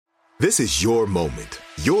This is your moment,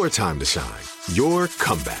 your time to shine, your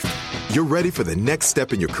comeback. You're ready for the next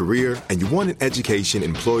step in your career, and you want an education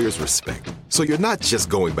employers respect. So you're not just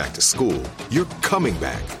going back to school, you're coming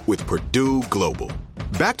back with Purdue Global.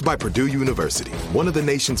 Backed by Purdue University, one of the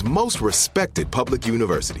nation's most respected public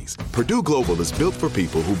universities, Purdue Global is built for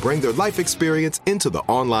people who bring their life experience into the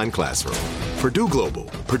online classroom. Purdue Global,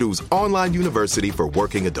 Purdue's online university for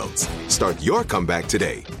working adults. Start your comeback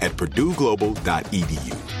today at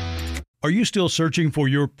purdueglobal.edu. Are you still searching for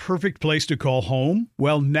your perfect place to call home?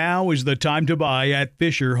 Well, now is the time to buy at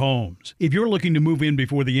Fisher Homes. If you're looking to move in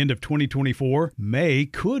before the end of 2024, May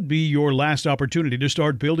could be your last opportunity to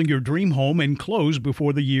start building your dream home and close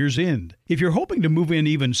before the year's end. If you're hoping to move in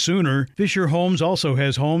even sooner, Fisher Homes also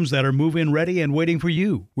has homes that are move-in ready and waiting for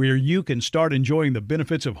you, where you can start enjoying the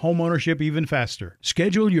benefits of homeownership even faster.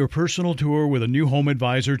 Schedule your personal tour with a new home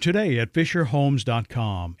advisor today at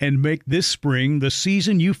FisherHomes.com and make this spring the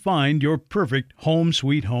season you find your perfect home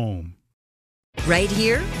sweet home. Right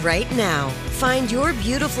here, right now. Find your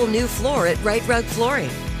beautiful new floor at Right Rug Flooring.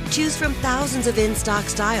 Choose from thousands of in-stock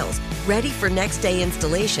styles, ready for next day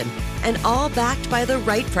installation, and all backed by the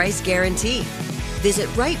right price guarantee. Visit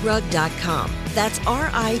rightrug.com. That's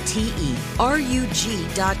RITERUG.com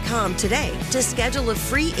today to schedule a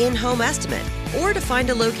free in-home estimate or to find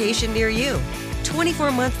a location near you.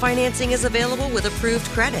 24-month financing is available with approved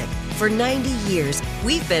credit. For 90 years,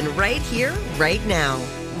 we've been right here, right now.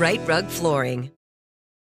 Right Rug Flooring.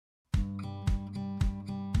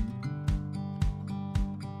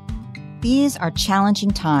 These are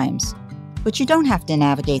challenging times, but you don't have to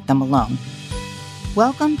navigate them alone.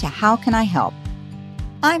 Welcome to How Can I Help?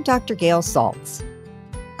 I'm Dr. Gail Saltz.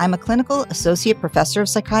 I'm a clinical associate professor of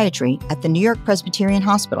psychiatry at the New York Presbyterian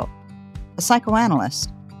Hospital, a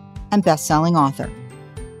psychoanalyst, and best-selling author.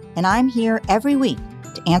 And I'm here every week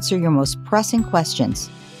to answer your most pressing questions,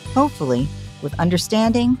 hopefully with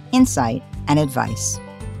understanding, insight, and advice.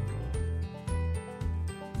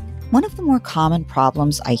 One of the more common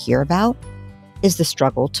problems I hear about is the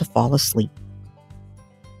struggle to fall asleep.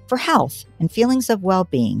 For health and feelings of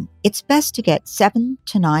well-being, it's best to get 7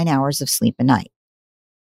 to 9 hours of sleep a night.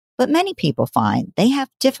 But many people find they have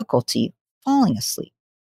difficulty falling asleep,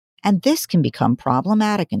 and this can become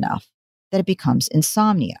problematic enough that it becomes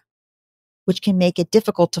insomnia, which can make it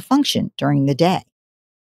difficult to function during the day.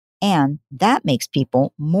 And that makes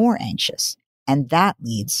people more anxious, and that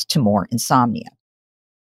leads to more insomnia.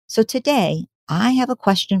 So today, I have a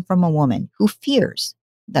question from a woman who fears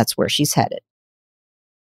that's where she's headed.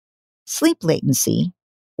 Sleep latency,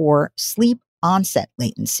 or sleep onset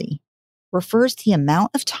latency, refers to the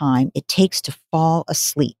amount of time it takes to fall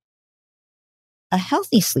asleep. A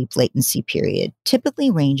healthy sleep latency period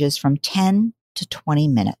typically ranges from 10 to 20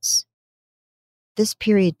 minutes. This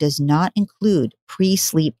period does not include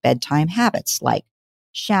pre-sleep bedtime habits like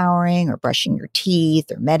showering or brushing your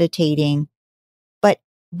teeth or meditating, but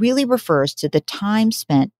really refers to the time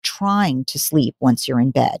spent trying to sleep once you're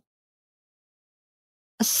in bed.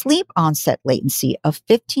 A sleep onset latency of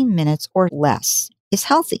 15 minutes or less is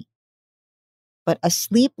healthy, but a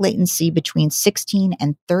sleep latency between 16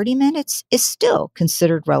 and 30 minutes is still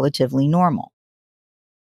considered relatively normal.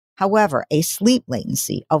 However, a sleep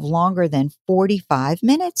latency of longer than 45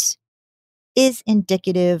 minutes is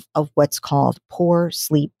indicative of what's called poor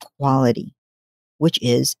sleep quality, which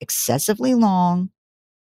is excessively long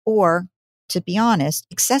or, to be honest,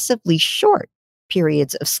 excessively short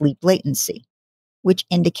periods of sleep latency, which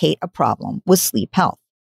indicate a problem with sleep health.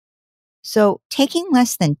 So, taking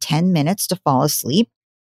less than 10 minutes to fall asleep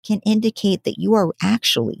can indicate that you are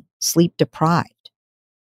actually sleep deprived.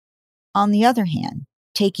 On the other hand,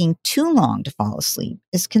 taking too long to fall asleep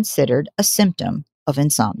is considered a symptom of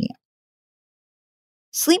insomnia.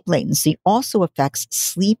 Sleep latency also affects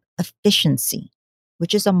sleep efficiency,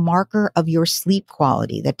 which is a marker of your sleep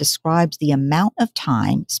quality that describes the amount of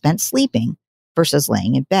time spent sleeping versus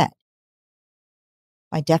laying in bed.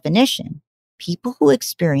 By definition, people who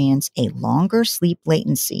experience a longer sleep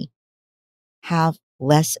latency have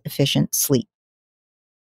less efficient sleep.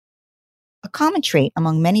 A common trait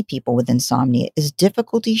among many people with insomnia is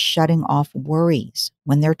difficulty shutting off worries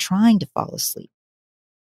when they're trying to fall asleep.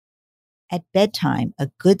 At bedtime, a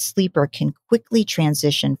good sleeper can quickly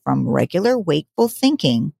transition from regular wakeful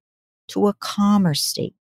thinking to a calmer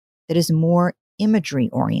state that is more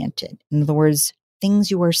imagery-oriented. In other words, things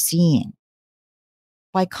you are seeing.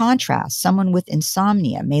 By contrast, someone with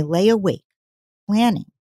insomnia may lay awake,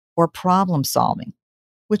 planning, or problem-solving,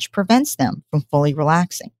 which prevents them from fully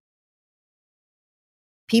relaxing.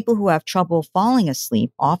 People who have trouble falling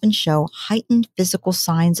asleep often show heightened physical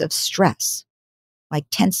signs of stress, like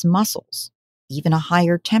tense muscles, even a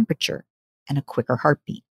higher temperature and a quicker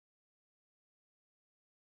heartbeat.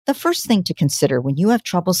 The first thing to consider when you have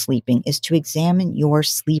trouble sleeping is to examine your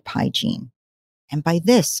sleep hygiene. And by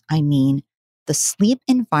this, I mean the sleep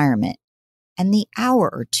environment and the hour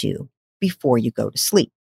or two before you go to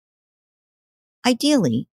sleep.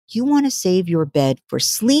 Ideally, you want to save your bed for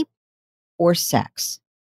sleep or sex,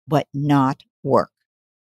 but not work.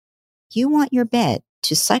 You want your bed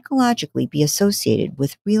to psychologically be associated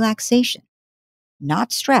with relaxation,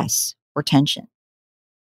 not stress or tension.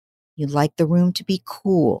 You'd like the room to be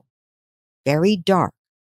cool, very dark,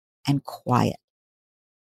 and quiet.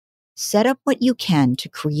 Set up what you can to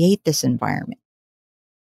create this environment.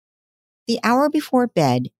 The hour before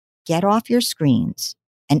bed, get off your screens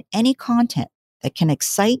and any content that can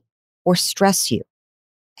excite or stress you,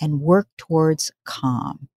 and work towards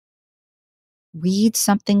calm. Read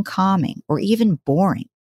something calming or even boring.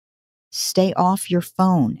 Stay off your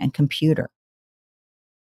phone and computer.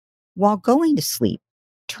 While going to sleep,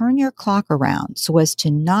 turn your clock around so as to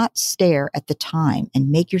not stare at the time and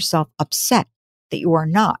make yourself upset that you are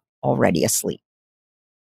not already asleep.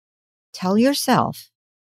 Tell yourself,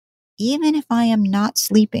 even if I am not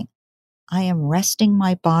sleeping, I am resting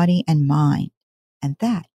my body and mind, and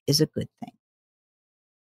that is a good thing.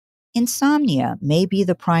 Insomnia may be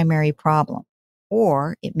the primary problem,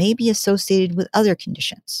 or it may be associated with other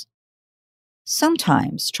conditions.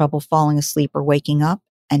 Sometimes trouble falling asleep or waking up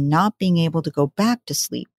and not being able to go back to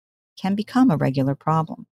sleep can become a regular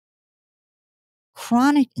problem.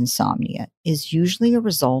 Chronic insomnia is usually a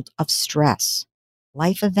result of stress,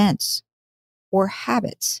 life events, or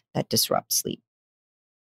habits that disrupt sleep.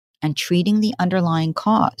 And treating the underlying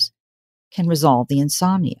cause can resolve the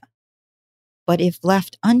insomnia. But if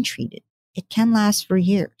left untreated, it can last for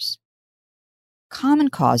years. Common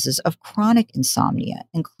causes of chronic insomnia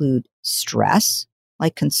include stress,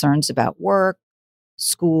 like concerns about work,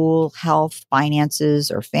 school, health,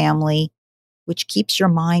 finances, or family, which keeps your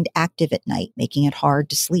mind active at night, making it hard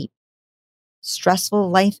to sleep. Stressful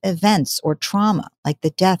life events or trauma, like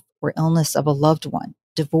the death or illness of a loved one,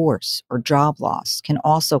 divorce, or job loss, can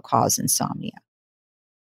also cause insomnia.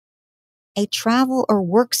 A travel or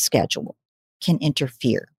work schedule can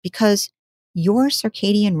interfere because your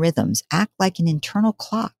circadian rhythms act like an internal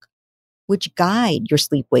clock, which guide your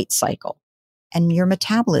sleep-wake cycle and your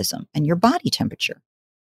metabolism and your body temperature.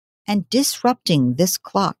 And disrupting this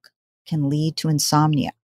clock can lead to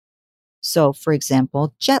insomnia. So, for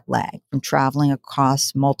example, jet lag from traveling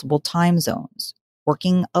across multiple time zones,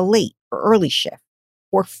 working a late or early shift,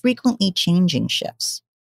 or frequently changing shifts.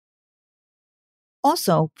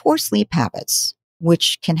 Also, poor sleep habits,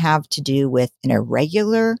 which can have to do with an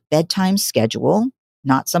irregular bedtime schedule,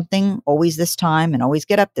 not something always this time and always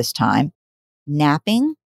get up this time,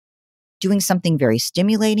 napping, doing something very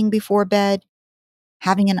stimulating before bed,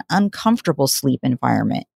 having an uncomfortable sleep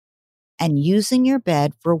environment, and using your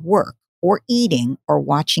bed for work or eating or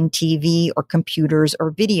watching TV or computers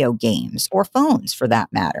or video games or phones for that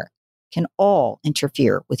matter can all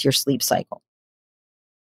interfere with your sleep cycle.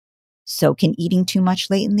 So can eating too much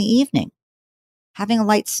late in the evening. Having a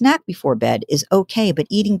light snack before bed is okay, but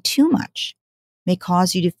eating too much may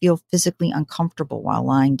cause you to feel physically uncomfortable while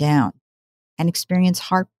lying down and experience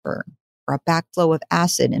heartburn or a backflow of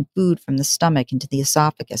acid and food from the stomach into the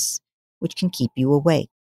esophagus, which can keep you awake.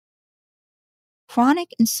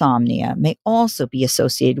 Chronic insomnia may also be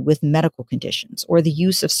associated with medical conditions or the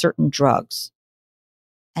use of certain drugs.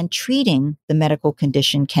 And treating the medical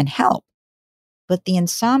condition can help, but the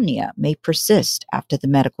insomnia may persist after the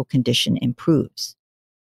medical condition improves.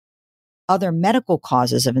 Other medical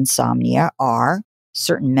causes of insomnia are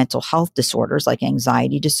certain mental health disorders like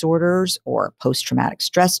anxiety disorders or post-traumatic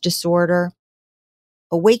stress disorder.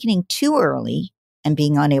 Awakening too early and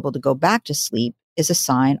being unable to go back to sleep is a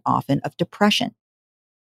sign often of depression.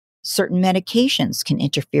 Certain medications can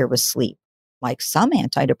interfere with sleep, like some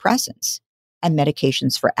antidepressants, and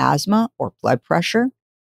medications for asthma or blood pressure,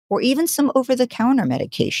 or even some over-the-counter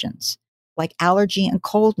medications, like allergy and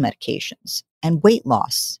cold medications, and weight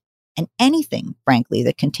loss, and anything, frankly,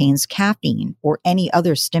 that contains caffeine or any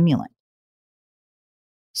other stimulant.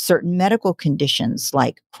 Certain medical conditions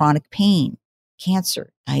like chronic pain,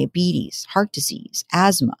 cancer, diabetes, heart disease,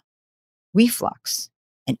 asthma, reflux,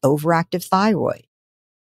 an overactive thyroid,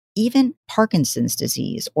 even Parkinson's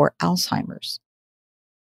disease or Alzheimer's.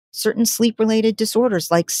 Certain sleep-related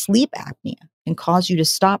disorders like sleep apnea can cause you to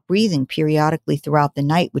stop breathing periodically throughout the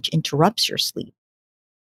night, which interrupts your sleep.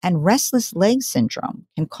 And restless leg syndrome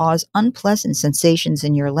can cause unpleasant sensations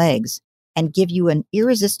in your legs and give you an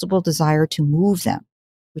irresistible desire to move them,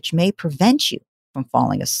 which may prevent you from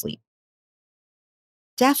falling asleep.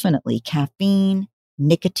 definitely caffeine,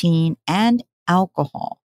 nicotine, and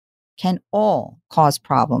alcohol can all cause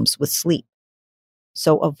problems with sleep.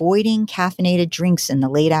 So avoiding caffeinated drinks in the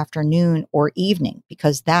late afternoon or evening,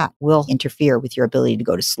 because that will interfere with your ability to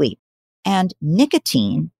go to sleep. And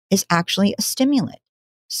nicotine is actually a stimulant.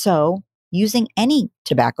 So using any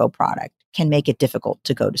tobacco product can make it difficult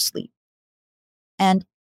to go to sleep. And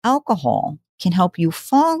alcohol can help you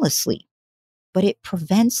fall asleep, but it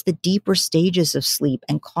prevents the deeper stages of sleep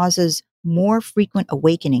and causes more frequent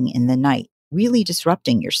awakening in the night, really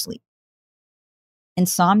disrupting your sleep.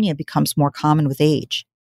 Insomnia becomes more common with age.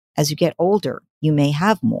 As you get older, you may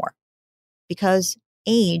have more because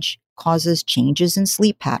age causes changes in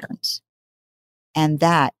sleep patterns. And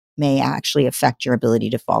that may actually affect your ability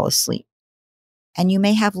to fall asleep. And you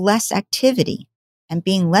may have less activity, and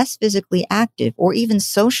being less physically active or even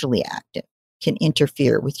socially active can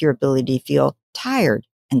interfere with your ability to feel tired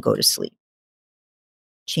and go to sleep.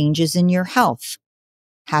 Changes in your health,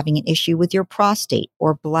 having an issue with your prostate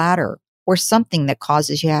or bladder, or something that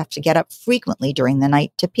causes you to have to get up frequently during the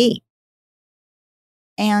night to pee.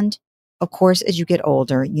 And of course, as you get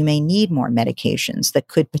older, you may need more medications that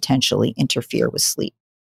could potentially interfere with sleep.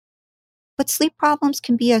 But sleep problems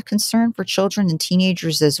can be a concern for children and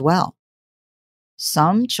teenagers as well.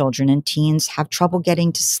 Some children and teens have trouble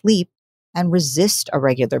getting to sleep and resist a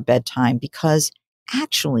regular bedtime because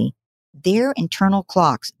actually their internal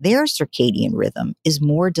clocks, their circadian rhythm is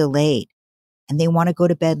more delayed, and they want to go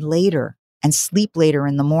to bed later and sleep later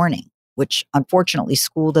in the morning, which unfortunately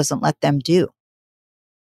school doesn't let them do.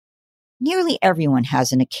 Nearly everyone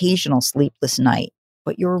has an occasional sleepless night,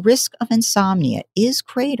 but your risk of insomnia is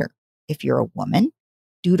greater if you're a woman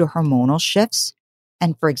due to hormonal shifts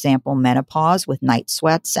and, for example, menopause with night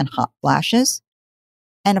sweats and hot flashes.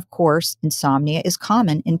 And of course, insomnia is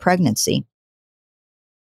common in pregnancy.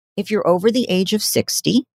 If you're over the age of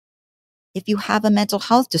 60, if you have a mental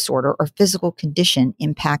health disorder or physical condition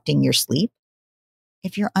impacting your sleep,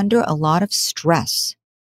 if you're under a lot of stress,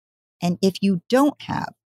 and if you don't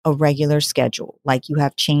have a regular schedule, like you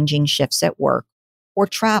have changing shifts at work or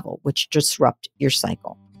travel, which disrupt your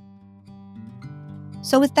cycle.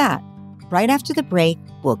 So with that, right after the break,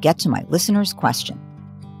 we'll get to my listener's question.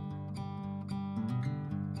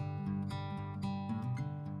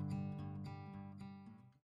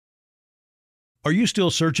 Are you still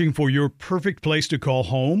searching for your perfect place to call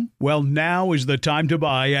home? Well, now is the time to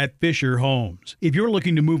buy at Fisher Homes. If you're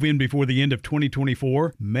looking to move in before the end of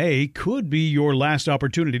 2024, May could be your last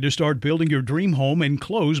opportunity to start building your dream home and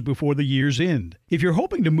close before the year's end. If you're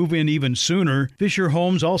hoping to move in even sooner, Fisher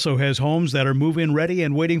Homes also has homes that are move-in ready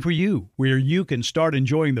and waiting for you, where you can start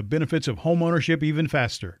enjoying the benefits of homeownership even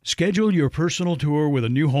faster. Schedule your personal tour with a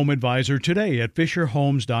new home advisor today at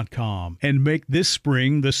FisherHomes.com and make this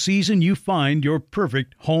spring the season you find your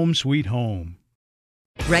perfect home sweet home.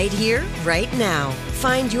 Right here, right now.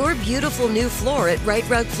 Find your beautiful new floor at Right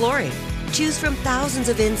Rug Flooring. Choose from thousands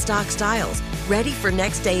of in-stock styles, ready for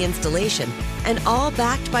next day installation, and all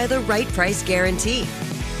backed by the right price guarantee.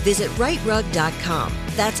 Visit rightrug.com.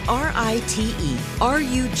 That's RITERUG.com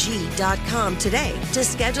today to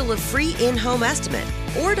schedule a free in-home estimate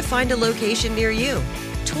or to find a location near you.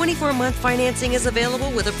 24-month financing is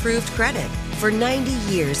available with approved credit. For 90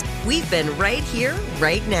 years, we've been right here,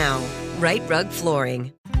 right now. Right Rug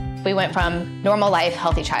Flooring. We went from normal life,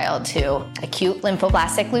 healthy child to acute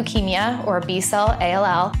lymphoblastic leukemia, or B-cell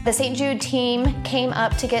ALL. The St. Jude team came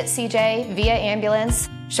up to get CJ via ambulance.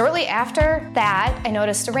 Shortly after that, I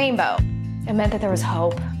noticed a rainbow. It meant that there was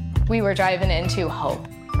hope. We were driving into hope.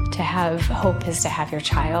 To have hope is to have your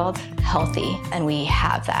child healthy, and we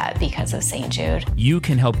have that because of St. Jude. You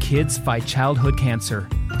can help kids fight childhood cancer.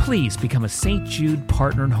 Please become a St. Jude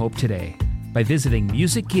Partner in Hope today by visiting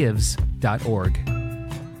musicgives.org.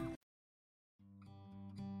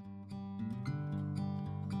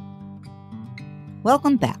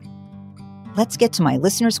 Welcome back. Let's get to my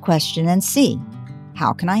listener's question and see,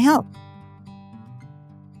 how can I help?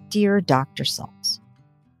 Dear Dr. Saltz,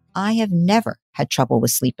 I have never had trouble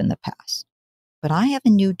with sleep in the past, but I have a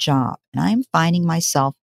new job and I am finding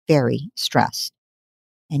myself very stressed.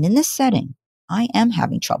 And in this setting, I am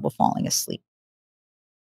having trouble falling asleep.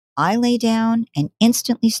 I lay down and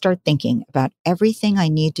instantly start thinking about everything I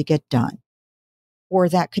need to get done, or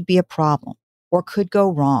that could be a problem, or could go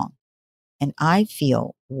wrong. And I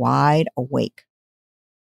feel wide awake.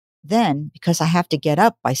 Then, because I have to get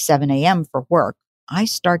up by 7 a.m. for work, I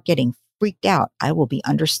start getting freaked out I will be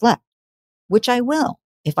underslept, which I will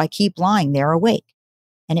if I keep lying there awake,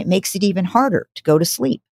 and it makes it even harder to go to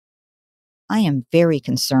sleep. I am very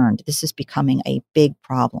concerned this is becoming a big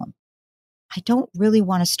problem. I don't really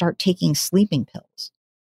want to start taking sleeping pills,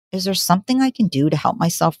 Is there something I can do to help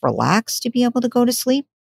myself relax to be able to go to sleep?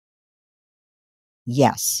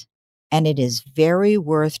 Yes. And it is very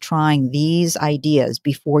worth trying these ideas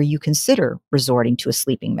before you consider resorting to a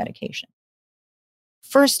sleeping medication.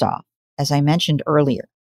 First off, as I mentioned earlier,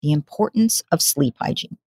 the importance of sleep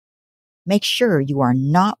hygiene. Make sure you are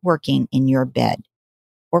not working in your bed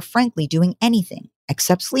or frankly doing anything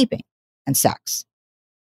except sleeping and sex.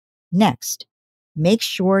 Next, make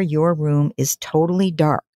sure your room is totally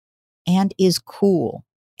dark and is cool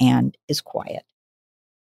and is quiet.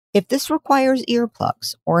 If this requires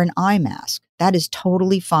earplugs or an eye mask, that is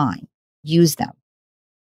totally fine. Use them.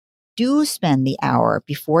 Do spend the hour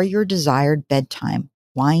before your desired bedtime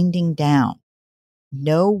winding down.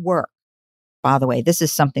 No work. By the way, this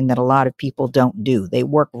is something that a lot of people don't do. They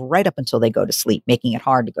work right up until they go to sleep, making it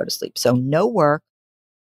hard to go to sleep. So no work,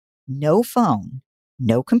 no phone,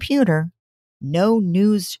 no computer, no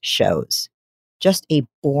news shows, just a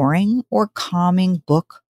boring or calming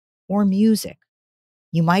book or music.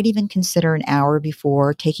 You might even consider an hour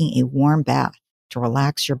before taking a warm bath to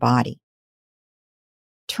relax your body.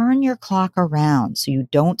 Turn your clock around so you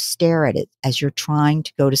don't stare at it as you're trying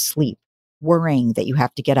to go to sleep, worrying that you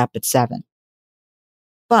have to get up at 7.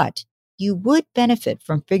 But you would benefit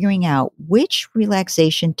from figuring out which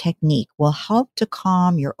relaxation technique will help to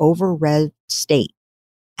calm your overread state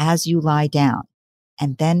as you lie down,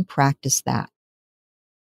 and then practice that.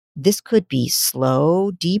 This could be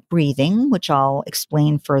slow, deep breathing, which I'll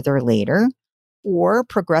explain further later, or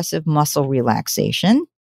progressive muscle relaxation.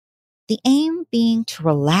 The aim being to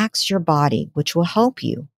relax your body, which will help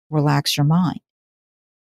you relax your mind.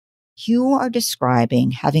 You are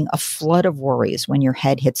describing having a flood of worries when your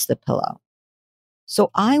head hits the pillow.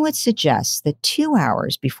 So I would suggest that 2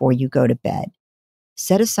 hours before you go to bed,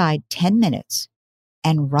 set aside 10 minutes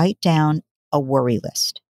and write down a worry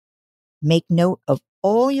list. Make note of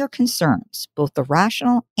all your concerns, both the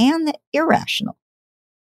rational and the irrational.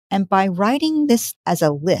 And by writing this as a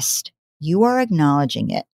list, you are acknowledging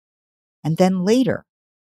it. And then later,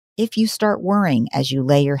 if you start worrying as you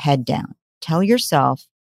lay your head down, tell yourself,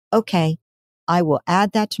 okay, I will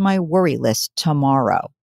add that to my worry list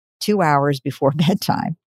tomorrow, 2 hours before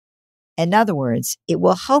bedtime. In other words, it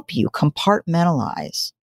will help you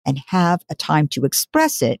compartmentalize and have a time to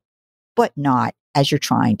express it, but not as you're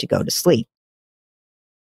trying to go to sleep.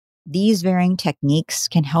 These varying techniques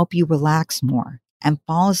can help you relax more and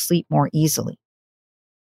fall asleep more easily.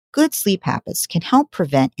 Good sleep habits can help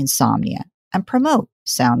prevent insomnia and promote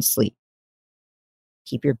sound sleep.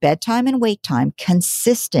 Keep your bedtime and wake time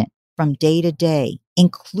consistent from day to day,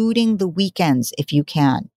 including the weekends if you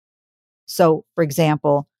can. So, for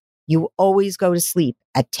example, you always go to sleep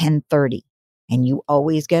at 10:30 and you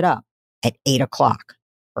always get up at 8 o'clock.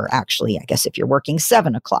 Or actually, I guess if you're working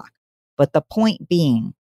 7 o'clock. But the point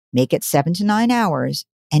being, make it 7 to 9 hours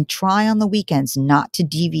and try on the weekends not to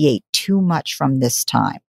deviate too much from this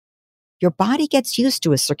time. Your body gets used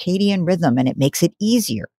to a circadian rhythm and it makes it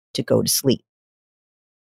easier to go to sleep.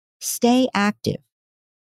 Stay active.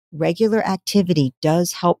 Regular activity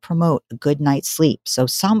does help promote a good night's sleep, so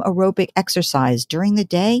some aerobic exercise during the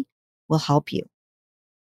day will help you.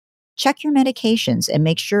 Check your medications and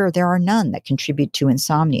make sure there are none that contribute to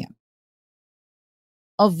insomnia.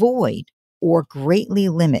 Avoid or greatly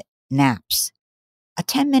limit naps. A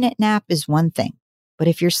 10-minute nap is one thing, but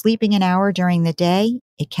if you're sleeping an hour during the day,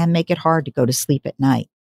 it can make it hard to go to sleep at night.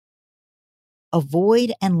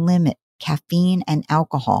 Avoid and limit caffeine and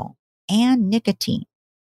alcohol and nicotine.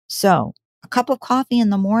 So, a cup of coffee in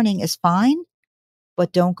the morning is fine,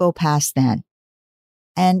 but don't go past then.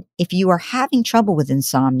 And if you are having trouble with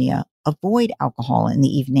insomnia, avoid alcohol in the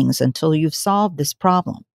evenings until you've solved this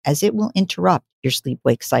problem, as it will interrupt your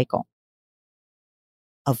sleep-wake cycle.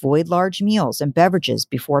 Avoid large meals and beverages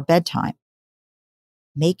before bedtime.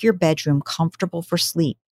 Make your bedroom comfortable for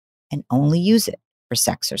sleep and only use it for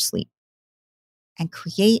sex or sleep. And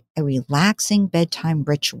create a relaxing bedtime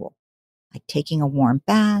ritual, like taking a warm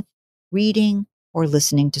bath, reading, or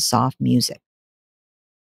listening to soft music.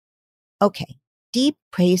 Okay, deep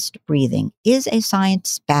paced breathing is a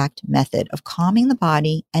science-backed method of calming the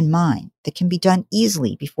body and mind that can be done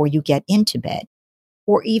easily before you get into bed,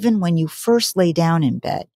 or even when you first lay down in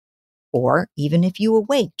bed, or even if you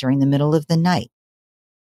awake during the middle of the night.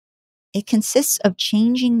 It consists of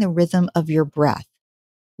changing the rhythm of your breath,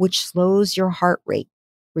 which slows your heart rate,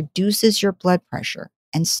 reduces your blood pressure,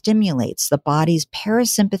 and stimulates the body's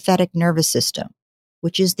parasympathetic nervous system,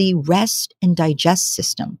 which is the rest and digest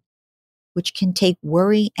system, which can take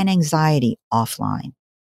worry and anxiety offline.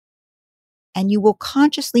 And you will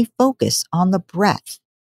consciously focus on the breath,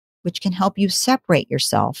 which can help you separate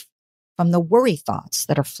yourself from the worry thoughts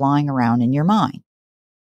that are flying around in your mind.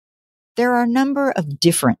 There are a number of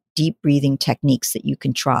different deep breathing techniques that you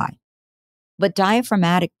can try, but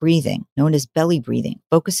diaphragmatic breathing, known as belly breathing,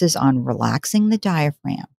 focuses on relaxing the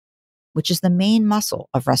diaphragm, which is the main muscle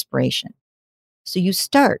of respiration. So you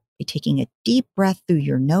start by taking a deep breath through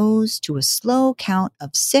your nose to a slow count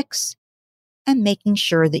of 6 and making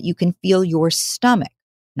sure that you can feel your stomach,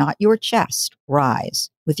 not your chest, rise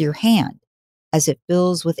with your hand as it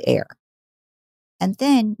fills with air. And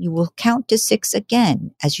then you will count to 6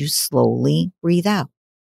 again as you slowly breathe out.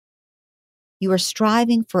 You are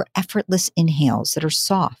striving for effortless inhales that are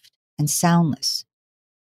soft and soundless,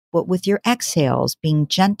 but with your exhales being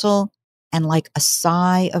gentle and like a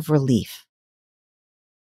sigh of relief.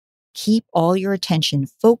 Keep all your attention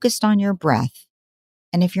focused on your breath,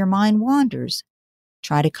 and if your mind wanders,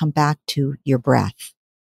 try to come back to your breath.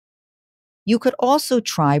 You could also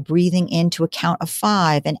try breathing in to a count of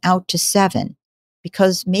 5 and out to 7,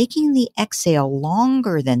 because making the exhale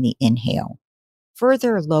longer than the inhale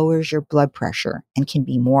further lowers your blood pressure and can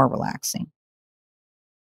be more relaxing.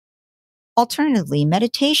 Alternatively,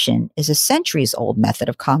 meditation is a centuries-old method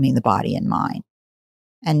of calming the body and mind.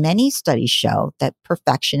 And many studies show that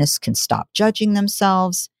perfectionists can stop judging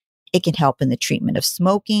themselves. It can help in the treatment of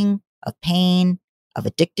smoking, of pain, of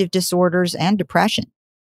addictive disorders, and depression.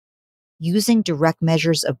 Using direct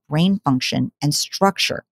measures of brain function and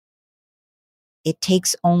structure. It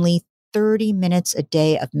takes only 30 minutes a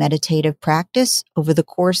day of meditative practice over the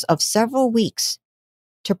course of several weeks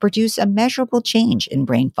to produce a measurable change in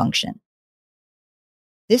brain function.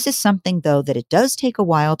 This is something, though, that it does take a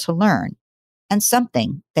while to learn and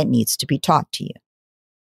something that needs to be taught to you.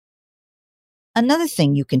 Another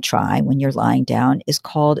thing you can try when you're lying down is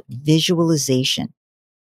called visualization.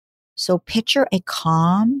 So picture a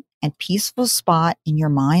calm and peaceful spot in your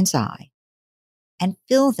mind's eye and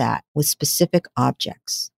fill that with specific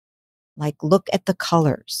objects. Like look at the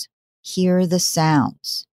colors, hear the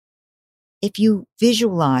sounds. If you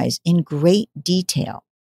visualize in great detail,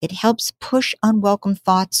 it helps push unwelcome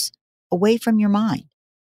thoughts away from your mind.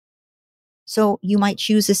 So you might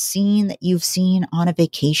choose a scene that you've seen on a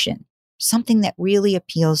vacation, something that really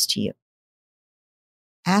appeals to you.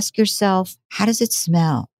 Ask yourself, how does it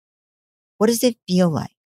smell? What does it feel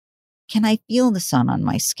like? Can I feel the sun on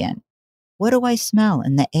my skin? What do I smell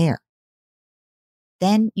in the air?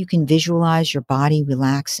 Then you can visualize your body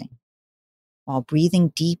relaxing. While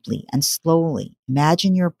breathing deeply and slowly,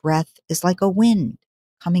 imagine your breath is like a wind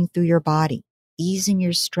coming through your body, easing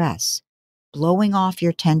your stress, blowing off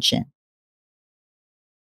your tension.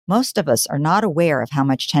 Most of us are not aware of how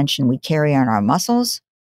much tension we carry on our muscles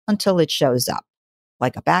until it shows up,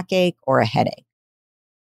 like a backache or a headache.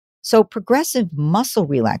 So progressive muscle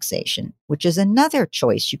relaxation, which is another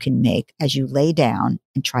choice you can make as you lay down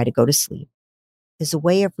and try to go to sleep, is a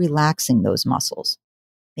way of relaxing those muscles,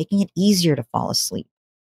 making it easier to fall asleep.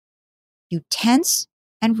 You tense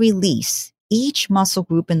and release each muscle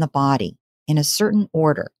group in the body in a certain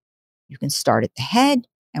order. You can start at the head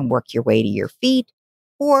and work your way to your feet,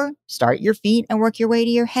 or start at your feet and work your way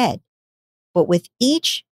to your head. But with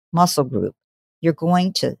each muscle group, you're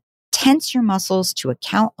going to tense your muscles to a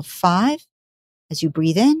count of 5 as you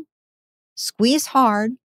breathe in, squeeze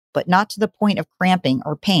hard, but not to the point of cramping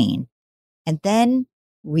or pain, and then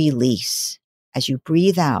release. As you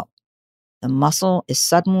breathe out, the muscle is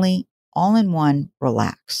suddenly, all in one,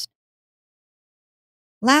 relaxed.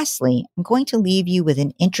 Lastly, I'm going to leave you with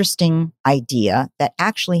an interesting idea that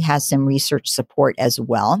actually has some research support as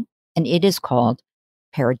well, and it is called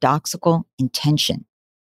paradoxical intention.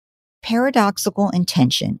 Paradoxical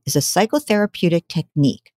intention is a psychotherapeutic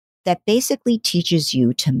technique that basically teaches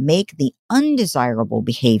you to make the undesirable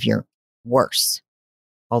behavior worse.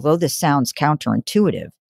 Although this sounds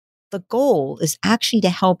counterintuitive, the goal is actually to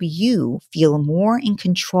help you feel more in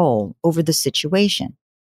control over the situation.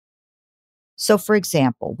 So, for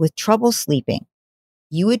example, with trouble sleeping,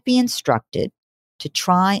 you would be instructed to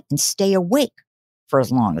try and stay awake for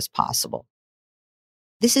as long as possible.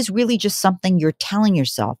 This is really just something you're telling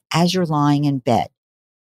yourself as you're lying in bed.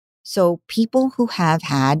 So people who have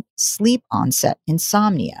had sleep onset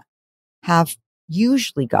insomnia have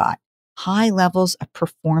usually got high levels of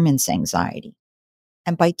performance anxiety.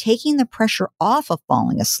 And by taking the pressure off of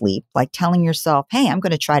falling asleep, like telling yourself, hey, I'm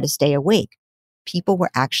going to try to stay awake, people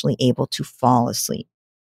were actually able to fall asleep.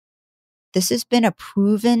 This has been a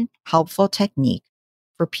proven helpful technique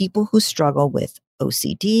for people who struggle with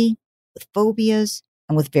OCD, with phobias,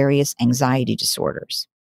 and with various anxiety disorders.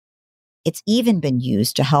 It's even been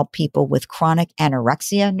used to help people with chronic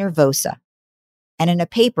anorexia nervosa. And in a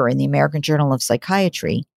paper in the American Journal of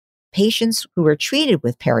Psychiatry, patients who were treated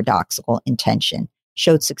with paradoxical intention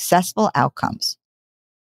showed successful outcomes.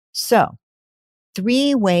 So,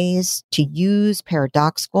 3 ways to use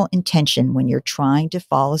paradoxical intention when you're trying to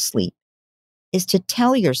fall asleep is to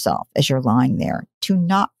tell yourself as you're lying there to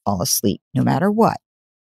not fall asleep no matter what.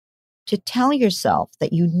 To tell yourself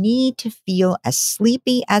that you need to feel as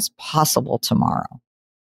sleepy as possible tomorrow.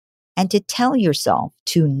 And to tell yourself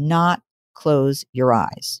to not close your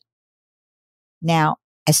eyes. Now,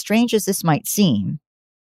 as strange as this might seem,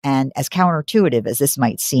 and as counterintuitive as this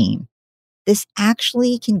might seem, this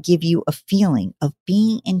actually can give you a feeling of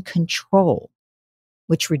being in control,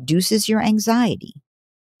 which reduces your anxiety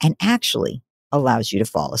and actually allows you to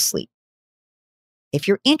fall asleep. If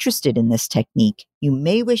you're interested in this technique, you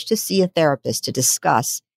may wish to see a therapist to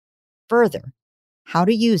discuss further how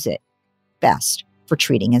to use it best for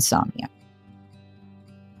treating insomnia.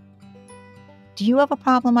 Do you have a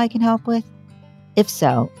problem I can help with? If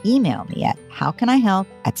so, email me at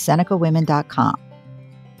howcanihelp@senecawomen.com.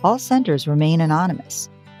 All senders remain anonymous.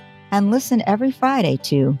 And listen every Friday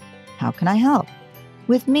to How Can I Help?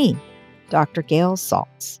 With me, Dr. Gail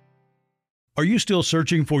Saltz. Are you still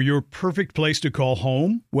searching for your perfect place to call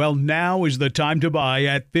home? Well, now is the time to buy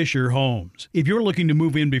at Fisher Homes. If you're looking to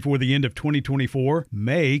move in before the end of 2024,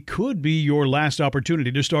 May could be your last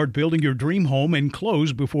opportunity to start building your dream home and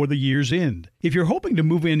close before the year's end. If you're hoping to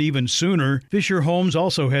move in even sooner, Fisher Homes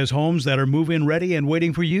also has homes that are move-in ready and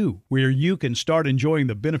waiting for you, where you can start enjoying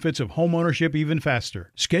the benefits of homeownership even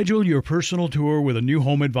faster. Schedule your personal tour with a new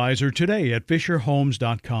home advisor today at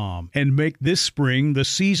FisherHomes.com and make this spring the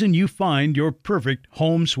season you find your perfect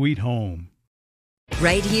home sweet home.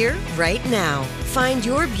 Right here, right now. Find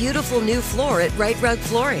your beautiful new floor at Right Rug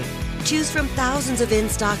Flooring. Choose from thousands of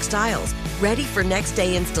in-stock styles, ready for next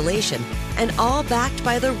day installation, and all backed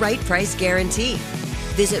by the right price guarantee.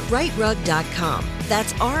 Visit rightrug.com.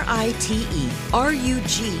 That's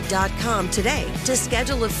RITERUG.com today to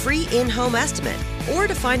schedule a free in-home estimate or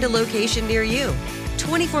to find a location near you.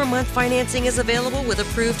 24-month financing is available with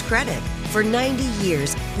approved credit. For 90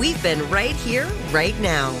 years, we've been right here, right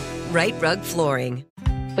now. Right Rug Flooring.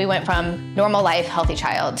 We went from normal life, healthy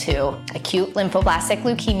child to acute lymphoblastic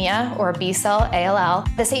leukemia or B-cell ALL.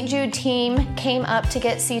 The St. Jude team came up to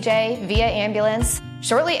get CJ via ambulance.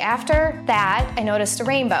 Shortly after that, I noticed a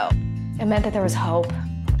rainbow. It meant that there was hope.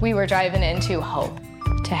 We were driving into hope.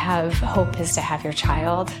 To have hope is to have your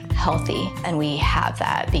child healthy, and we have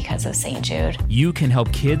that because of St. Jude. You can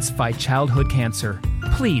help kids fight childhood cancer.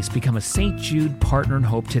 Please become a St. Jude Partner in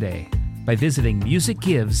Hope today by visiting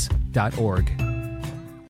musicgives.org.